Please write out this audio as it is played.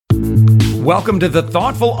Welcome to the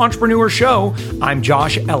Thoughtful Entrepreneur Show. I'm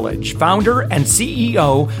Josh Elledge, founder and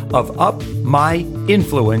CEO of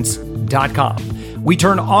UpMyInfluence.com. We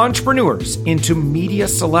turn entrepreneurs into media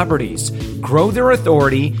celebrities, grow their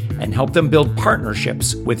authority, and help them build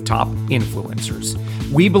partnerships with top influencers.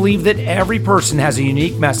 We believe that every person has a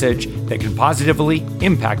unique message that can positively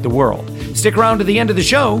impact the world. Stick around to the end of the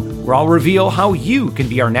show, where I'll reveal how you can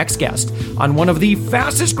be our next guest on one of the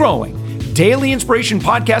fastest growing daily inspiration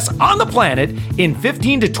podcasts on the planet in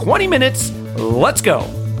 15 to 20 minutes. Let's go.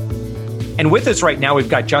 And with us right now, we've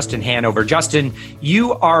got Justin Hanover. Justin,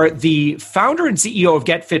 you are the founder and CEO of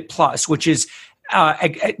Get Fit Plus, which is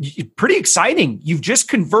pretty exciting. You've just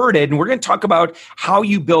converted, and we're going to talk about how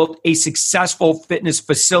you built a successful fitness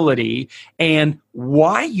facility and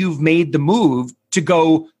why you've made the move to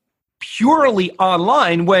go purely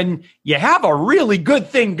online when you have a really good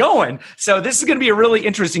thing going. So this is going to be a really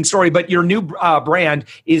interesting story, but your new brand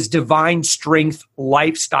is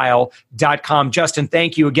DivineStrengthLifestyle.com. Justin,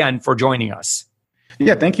 thank you again for joining us.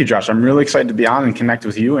 Yeah, thank you, Josh. I'm really excited to be on and connect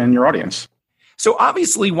with you and your audience. So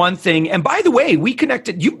obviously one thing, and by the way, we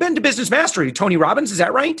connected, you've been to Business Mastery, Tony Robbins, is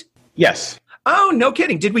that right? Yes. Oh, no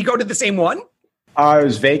kidding. Did we go to the same one? It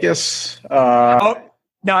was Vegas.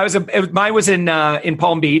 No, mine was in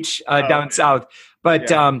Palm Beach, down south.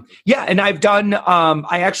 But and I've done.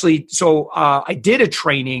 I did a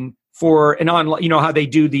training for an online. You know how they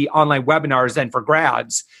do the online webinars then for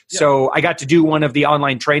grads. Yeah. So I got to do one of the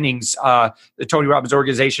online trainings. The Tony Robbins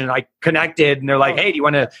organization. I connected, and they're like, "Hey, do you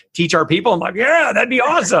want to teach our people?" I'm like, "Yeah, that'd be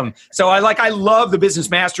awesome." So I love the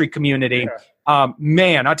Business Mastery community. Yeah.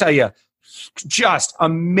 Man, I'll tell you. Just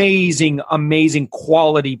amazing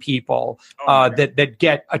quality people that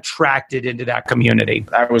get attracted into that community.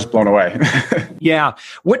 I was blown away. Yeah.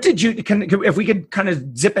 What did you, if we could kind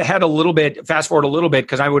of zip ahead a little bit, fast forward a little bit,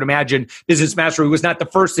 because I would imagine Business Mastery was not the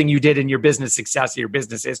first thing you did in your business success, your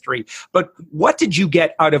business history, but what did you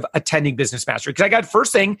get out of attending Business Mastery? Because I got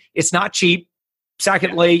first thing, it's not cheap.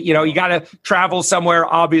 Secondly, you got to travel somewhere,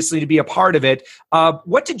 obviously, to be a part of it.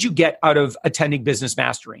 What did you get out of attending Business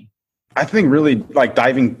Mastery? I think really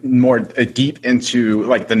diving more deep into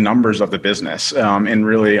the numbers of the business and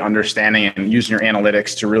really understanding and using your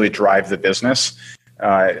analytics to really drive the business.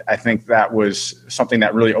 I think that was something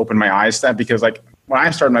that really opened my eyes to that, because when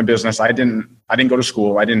I started my business, I didn't go to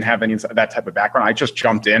school. I didn't have any of that type of background. I just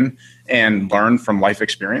jumped in and learned from life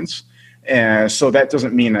experience. And so that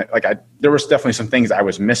doesn't mean that there was definitely some things I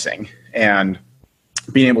was missing, and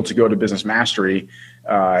being able to go to Business Mastery,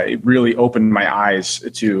 it really opened my eyes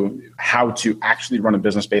to how to actually run a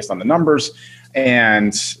business based on the numbers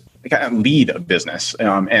and kind of lead a business.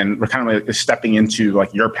 And we're kind of stepping into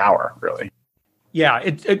your power, really. Yeah,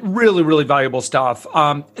 it really, really valuable stuff.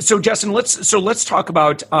 So Justin, let's talk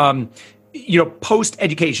about, post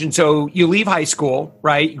education. So you leave high school,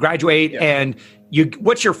 right? You graduate, yeah. And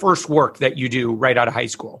what's your first work that you do right out of high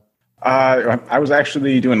school? I was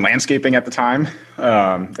actually doing landscaping at the time.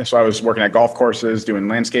 So I was working at golf courses, doing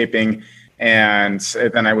landscaping. And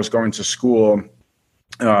then I was going to school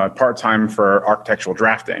part-time for architectural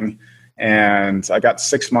drafting. And I got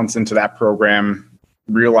 6 months into that program,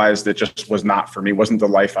 realized it just was not for me, wasn't the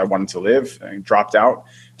life I wanted to live. I dropped out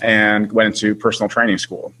and went into personal training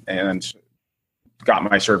school and got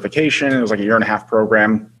my certification. It was a 1.5-year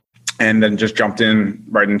program. And then just jumped in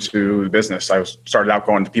right into the business. I started out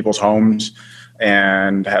going to people's homes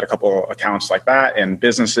and had a couple accounts like that, and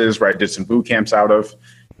businesses where I did some boot camps out of.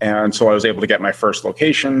 And so I was able to get my first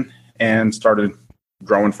location and started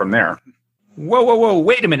growing from there. Whoa.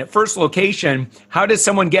 Wait a minute. First location. How does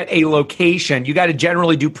someone get a location? You got to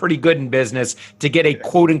generally do pretty good in business to get a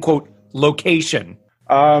quote unquote location.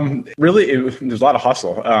 Really, there's a lot of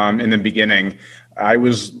hustle. In the beginning, I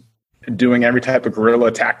was doing every type of guerrilla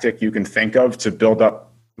tactic you can think of to build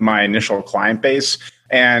up my initial client base,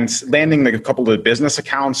 and landing a couple of business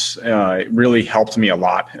accounts really helped me a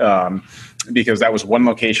lot, because that was one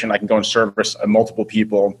location I can go and service multiple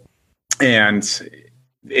people. And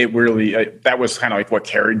it really, that was kind of what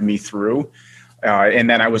carried me through. And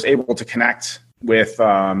then I was able to connect with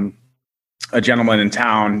a gentleman in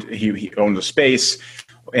town. He owned a space,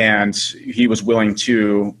 and he was willing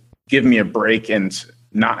to give me a break and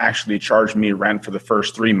not actually charge me rent for the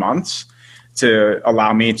first 3 months to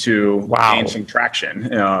allow me to gain some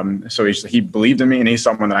traction. So he believed in me, and he's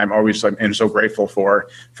someone that I'm always am so grateful for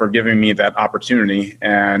giving me that opportunity.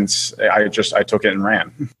 And I took it and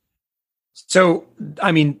ran. So,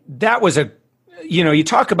 I mean, that was you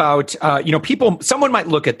talk about, someone might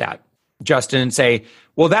look at that, Justin, and say,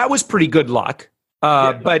 well, that was pretty good luck.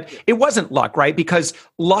 But it wasn't luck, right? Because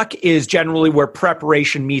luck is generally where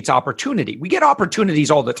preparation meets opportunity. We get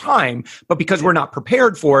opportunities all the time, but because we're not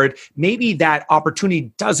prepared for it, maybe that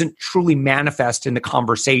opportunity doesn't truly manifest in the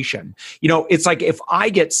conversation. It's like if I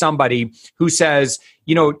get somebody who says,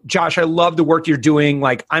 Josh, I love the work you're doing.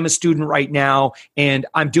 Like, I'm a student right now and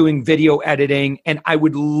I'm doing video editing and I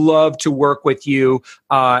would love to work with you.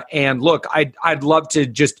 And look, I'd love to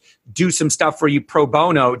just do some stuff for you pro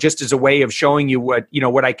bono, just as a way of showing you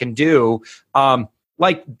what I can do.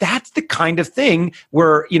 Like, that's the kind of thing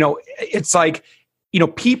where, it's like,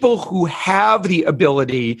 people who have the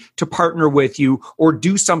ability to partner with you or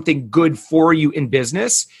do something good for you in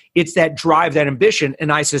business, it's that drive, that ambition.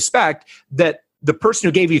 And I suspect that the person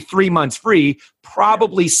who gave you 3 months free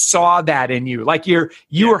probably saw that in you. Like you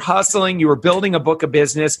were hustling, you were building a book of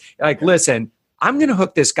business. Like, listen, I'm going to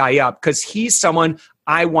hook this guy up because he's someone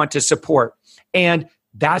I want to support. And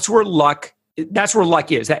that's where luck is,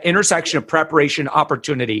 that intersection of preparation,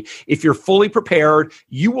 opportunity. If you're fully prepared,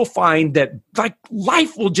 you will find that like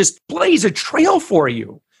life will just blaze a trail for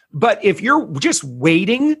you. But if you're just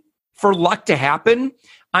waiting for luck to happen,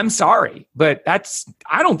 I'm sorry, but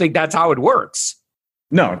I don't think that's how it works.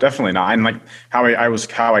 No, definitely not. And like how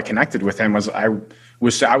I connected with him was I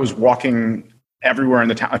was walking everywhere in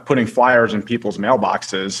the town, putting flyers in people's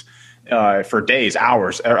mailboxes for days,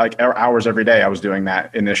 hours every day. I was doing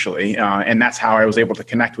that initially, and that's how I was able to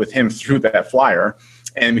connect with him through that flyer,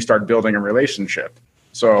 and we started building a relationship.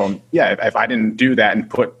 So yeah, if I didn't do that and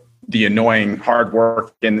put the annoying hard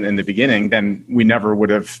work in the beginning, then we never would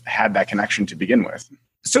have had that connection to begin with.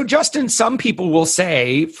 So Justin, some people will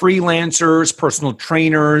say, freelancers, personal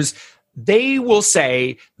trainers, they will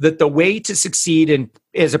say that the way to succeed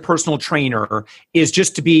as a personal trainer is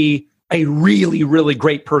just to be a really, really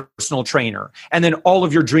great personal trainer. And then all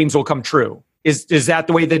of your dreams will come true. Is that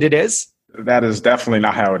the way that it is? That is definitely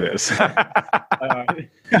not how it is.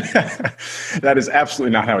 That is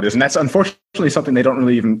absolutely not how it is. And that's unfortunately something they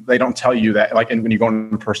don't tell you that, like, and when you go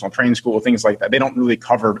into personal training school, things like that, they don't really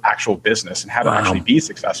cover actual business and how to actually be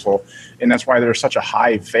successful. And that's why there's such a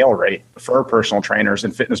high fail rate for personal trainers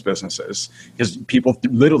and fitness businesses, because people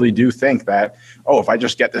literally do think that, if I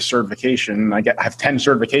just get this certification, I have 10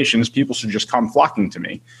 certifications, people should just come flocking to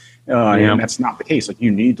me. And that's not the case. Like,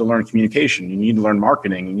 you need to learn communication, you need to learn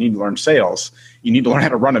marketing, you need to learn sales, you need to learn how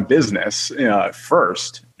to run a business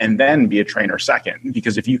first, and then be a trainer second.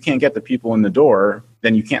 Because if you can't get the people in the door,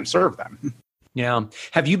 then you can't serve them. Yeah.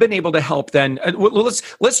 Have you been able to help then?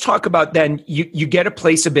 Let's talk about then. You get a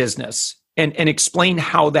place of business and explain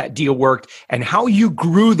how that deal worked and how you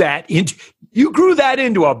grew that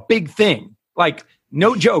into a big thing. Like,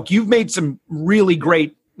 no joke, you've made some really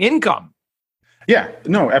great income. Yeah,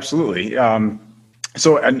 no, absolutely.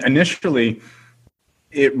 So initially,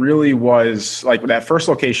 it really was like that first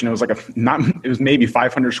location. It was it was maybe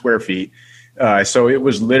 500 square feet. So it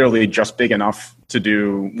was literally just big enough to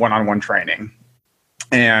do one-on-one training.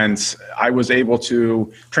 And I was able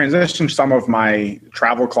to transition some of my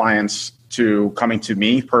travel clients to coming to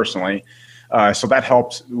me personally. So that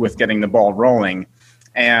helped with getting the ball rolling.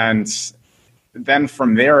 And then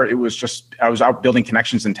from there, it was just, I was out building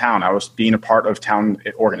connections in town. I was being a part of town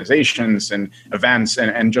organizations and events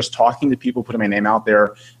and just talking to people, putting my name out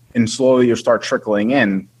there, and slowly you start trickling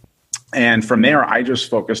in. And from there, I just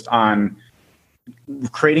focused on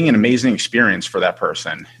creating an amazing experience for that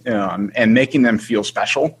person and making them feel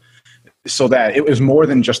special, so that it was more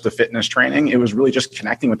than just the fitness training. It was really just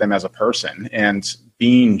connecting with them as a person and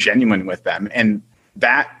being genuine with them. And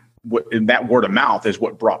that word of mouth is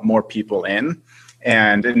what brought more people in.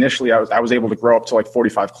 And initially I was able to grow up to like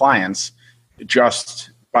 45 clients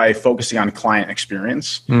just by focusing on client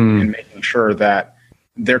experience and making sure that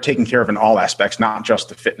they're taken care of in all aspects, not just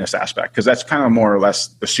the fitness aspect, because that's kind of more or less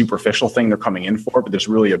the superficial thing they're coming in for, but there's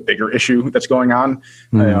really a bigger issue that's going on.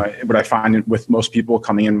 What I find with most people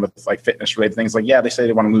coming in with like fitness related things, like, they say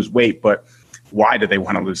they want to lose weight, but why do they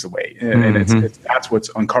want to lose the weight? And it's that's what's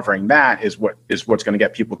uncovering that is what's going to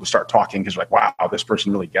get people to start talking, because like, wow, this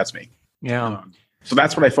person really gets me. Yeah. So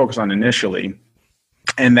that's what I focus on initially.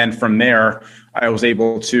 And then from there, I was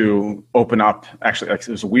able to open up, actually, like, it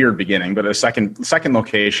was a weird beginning, but a second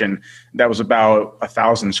location that was about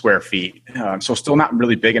 1,000 square feet. So still not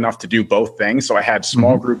really big enough to do both things. So I had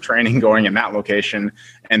small group training going in that location,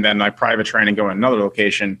 and then my private training going in another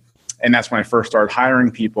location. And that's when I first started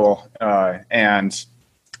hiring people. And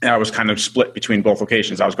I was kind of split between both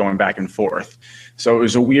locations. I was going back and forth. So it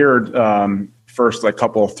was a weird first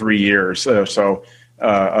 3 years or so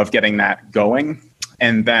of getting that going.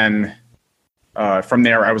 And then From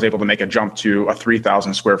there, I was able to make a jump to a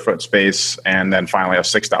 3,000 square foot space, and then finally a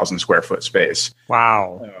 6,000 square foot space.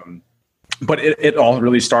 Wow. But it all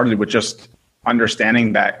really started with just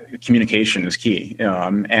understanding that communication is key,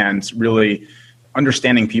 and really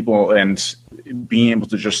understanding people and being able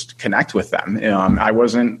to just connect with them. I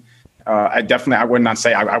would not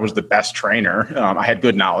say I was the best trainer. I had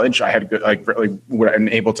good knowledge. I had good, really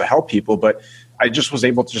able to help people, but I just was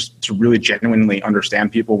able to really genuinely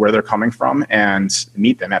understand people, where they're coming from, and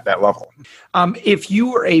meet them at that level. If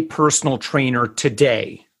you were a personal trainer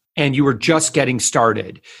today and you were just getting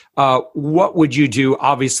started, what would you do?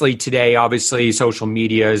 Obviously social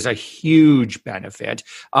media is a huge benefit.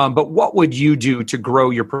 But what would you do to grow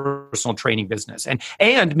your personal training business?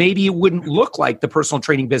 And maybe it wouldn't look like the personal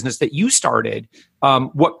training business that you started.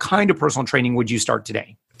 What kind of personal training would you start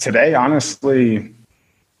today? Today, honestly,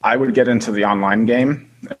 I would get into the online game.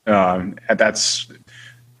 That's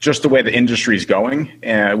just the way the industry is going,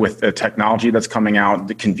 with the technology that's coming out,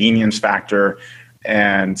 the convenience factor,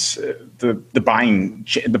 and the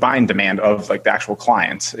buying demand of like the actual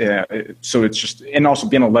clients. So it's just, and also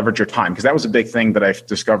being able to leverage your time, because that was a big thing that I've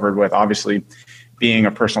discovered with obviously being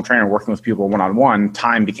a personal trainer, working with people one-on-one.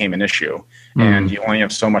 Time became an issue, and you only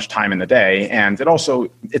have so much time in the day. And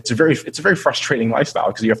it's a very frustrating lifestyle,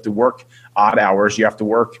 because you have to work odd hours, you have to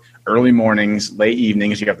work early mornings, late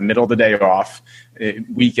evenings, you have the middle of the day off,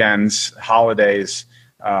 weekends, holidays.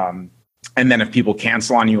 And then if people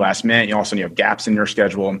cancel on you last minute, you also have gaps in your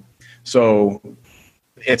schedule. So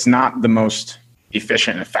it's not the most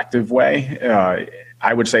efficient and effective way.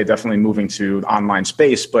 I would say definitely moving to online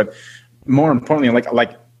space, but more importantly,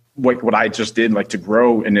 like what I just did, like to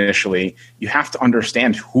grow initially, you have to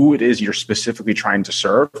understand who it is you're specifically trying to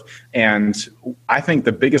serve. And I think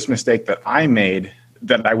the biggest mistake that I made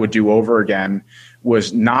that I would do over again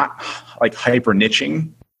was not like hyper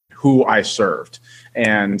niching who I served.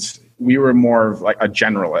 And we were more of like a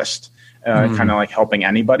generalist, kind of like helping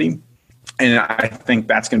anybody. And I think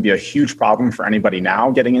that's going to be a huge problem for anybody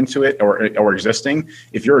now getting into it or existing.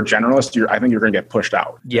 If you're a generalist, I think you're going to get pushed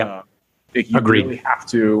out. Yeah. You Agreed. really have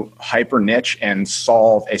to hyper niche and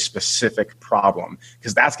solve a specific problem,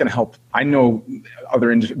 because that's going to help. I know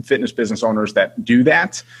other fitness business owners that do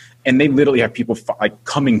that, and they literally have people like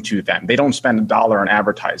coming to them. They don't spend $1 on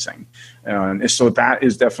advertising. So that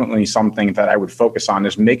is definitely something that I would focus on,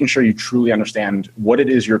 is making sure you truly understand what it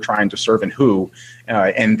is you're trying to serve and who,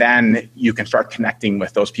 and then you can start connecting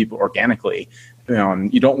with those people organically.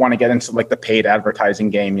 You don't want to get into like the paid advertising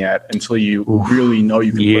game yet until you really know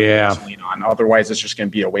you can put gasoline on. Otherwise, it's just going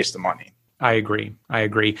to be a waste of money. I agree.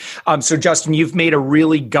 So Justin, you've made a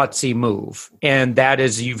really gutsy move, and that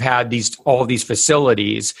is you've had all these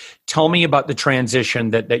facilities. Tell me about the transition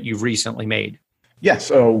that you've recently made. Yeah.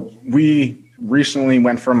 So we recently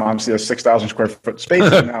went from obviously a 6,000 square foot space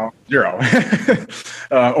to now 0,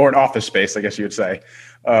 or an office space, I guess you would say.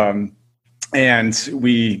 And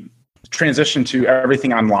we transitioned to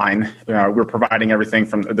everything online. We're providing everything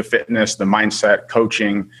from the fitness, the mindset,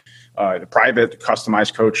 coaching, the private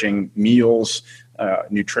customized coaching, meals,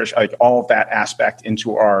 nutrition, like all of that aspect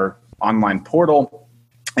into our online portal.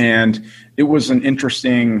 And it was an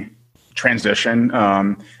interesting transition.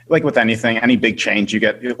 Like with anything, any big change, you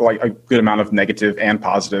get like a good amount of negative and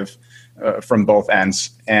positive from both ends.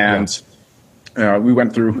 And we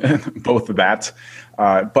went through both of that.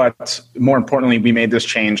 But more importantly, we made this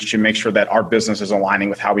change to make sure that our business is aligning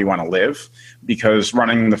with how we want to live, because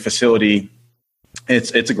running the facility,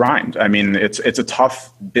 it's a grind. I mean, it's a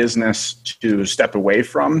tough business to step away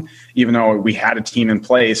from, even though we had a team in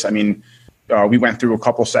place. I mean, we went through a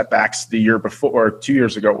couple setbacks the year before, or 2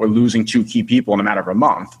 years ago. We're losing 2 key people in a matter of a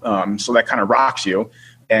month. So that kind of rocks you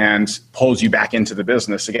and pulls you back into the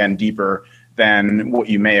business again, deeper than what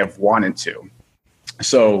you may have wanted to.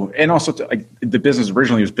 So, and also the business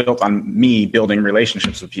originally was built on me building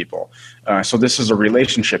relationships with people. So this is a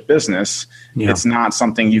relationship business. Yeah. It's not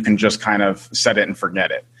something you can just kind of set it and forget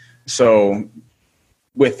it. So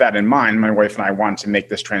with that in mind, my wife and I want to make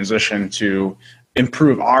this transition to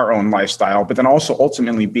improve our own lifestyle, but then also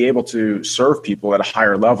ultimately be able to serve people at a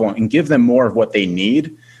higher level and give them more of what they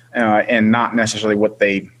need, and not necessarily what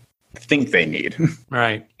they think they need.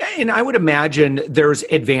 Right. And I would imagine there's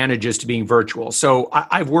advantages to being virtual. So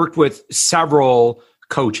I've worked with several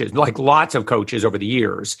coaches, like lots of coaches over the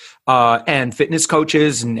years, and fitness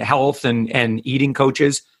coaches and health and eating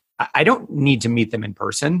coaches. I don't need to meet them in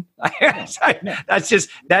person.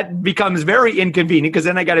 That becomes very inconvenient, because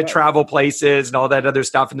then I got to travel places and all that other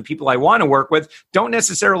stuff. And the people I want to work with don't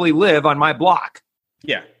necessarily live on my block.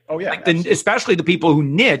 Yeah. Oh yeah. Especially the people who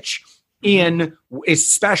niche in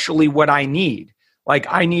especially what I need. Like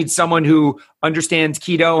I need someone who understands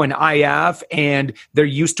keto and IF, and they're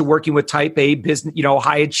used to working with type A business,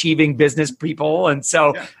 high achieving business people. And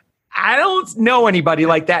so I don't know anybody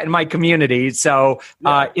like that in my community. So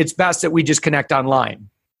it's best that we just connect online.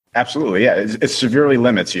 Absolutely. Yeah. It severely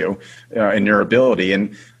limits you in your ability.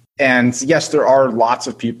 And yes, there are lots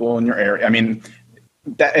of people in your area. I mean,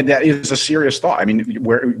 that is a serious thought. I mean,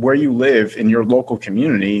 where you live in your local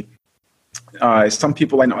community, some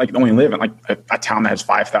people I know only live in like a town that has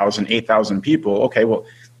 5,000, 8,000 people. Okay, well,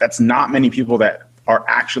 that's not many people that are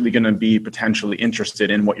actually going to be potentially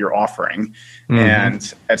interested in what you're offering. Mm-hmm.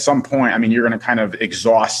 And at some point, I mean, you're going to kind of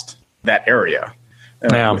exhaust that area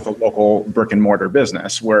with a local brick and mortar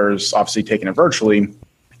business. Whereas obviously taking it virtually,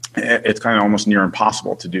 it's kind of almost near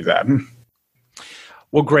impossible to do that.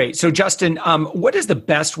 Well, great. So Justin, what is the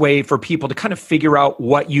best way for people to kind of figure out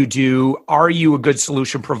what you do? Are you a good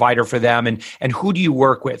solution provider for them? And who do you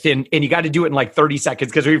work with? And you got to do it in like 30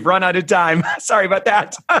 seconds because we've run out of time. Sorry about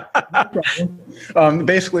that.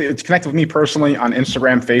 Basically, it's connect with me personally on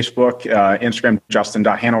Instagram, Facebook, Instagram,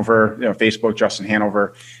 Justin.Hanover, Facebook, Justin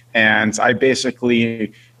Hanover. And I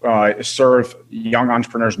basically serve young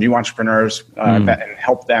entrepreneurs, new entrepreneurs, and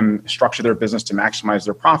help them structure their business to maximize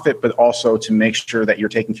their profit, but also to make sure that you're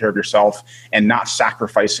taking care of yourself and not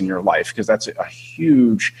sacrificing your life, because that's a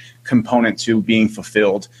huge component to being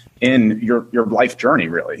fulfilled in your life journey,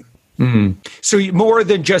 really. Mm-hmm. So more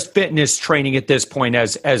than just fitness training at this point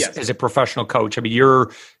as a professional coach. I mean,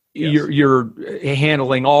 you're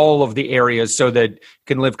handling all of the areas so that you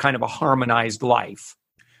can live kind of a harmonized life.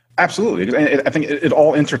 Absolutely. I think it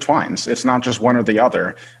all intertwines. It's not just one or the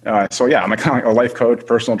other. So yeah, I'm kind of like a life coach,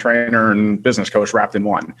 personal trainer, and business coach wrapped in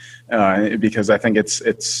one, because I think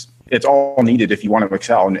it's all needed if you want to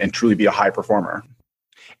excel and truly be a high performer.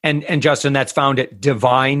 And Justin, that's found at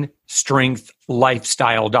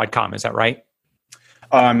divinestrengthlifestyle.com. Is that right?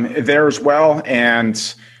 There as well.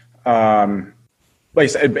 And like I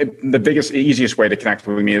said, the easiest way to connect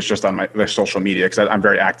with me is just on my social media, because I'm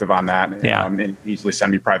very active on that. Yeah. And easily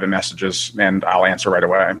send me private messages and I'll answer right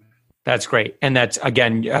away. That's great. And that's,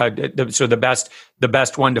 again, so the best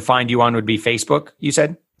one to find you on would be Facebook, you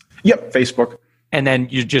said? Yep, Facebook. And then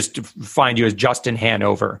you just find you as Justin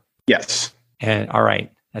Hanover. Yes. And all right.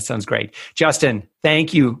 That sounds great. Justin,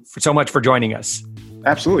 thank you so much for joining us.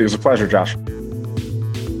 Absolutely. It was a pleasure, Josh.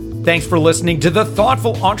 Thanks for listening to the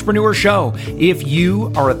Thoughtful Entrepreneur Show. If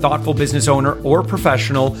you are a thoughtful business owner or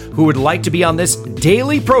professional who would like to be on this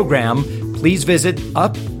daily program, please visit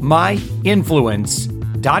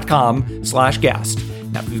upmyinfluence.com/guest.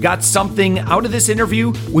 Now, if you've got something out of this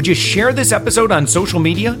interview, would you share this episode on social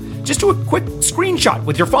media? Just do a quick screenshot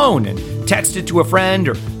with your phone and text it to a friend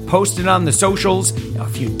or post it on the socials. Now,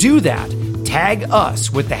 if you do that, tag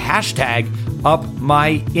us with the hashtag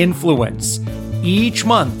UpMyInfluence. Each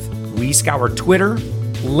month, we scour Twitter,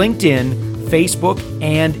 LinkedIn, Facebook,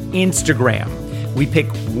 and Instagram. We pick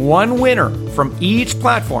one winner from each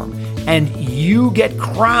platform, and you get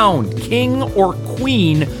crowned king or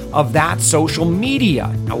queen of that social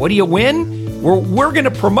media. Now, what do you win? We're going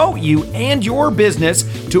to promote you and your business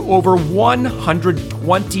to over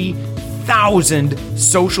 120,000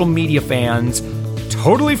 social media fans,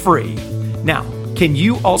 totally free. Now, can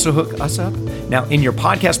you also hook us up? Now, in your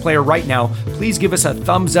podcast player right now, please give us a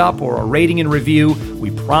thumbs up or a rating and review.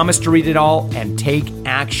 We promise to read it all and take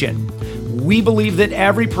action. We believe that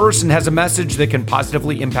every person has a message that can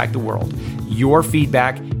positively impact the world. Your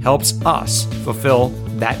feedback helps us fulfill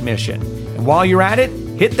that mission. And while you're at it,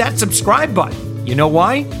 hit that subscribe button. You know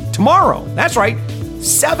why? Tomorrow, that's right,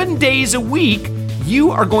 7 days a week,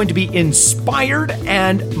 you are going to be inspired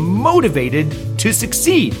and motivated to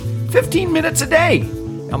succeed. 15 minutes a day.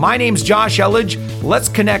 Now, my name's Josh Elledge. Let's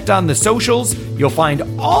connect on the socials. You'll find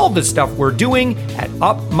all the stuff we're doing at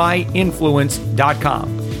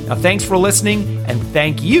upmyinfluence.com. Now, thanks for listening, and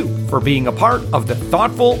thank you for being a part of the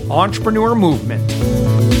Thoughtful Entrepreneur Movement.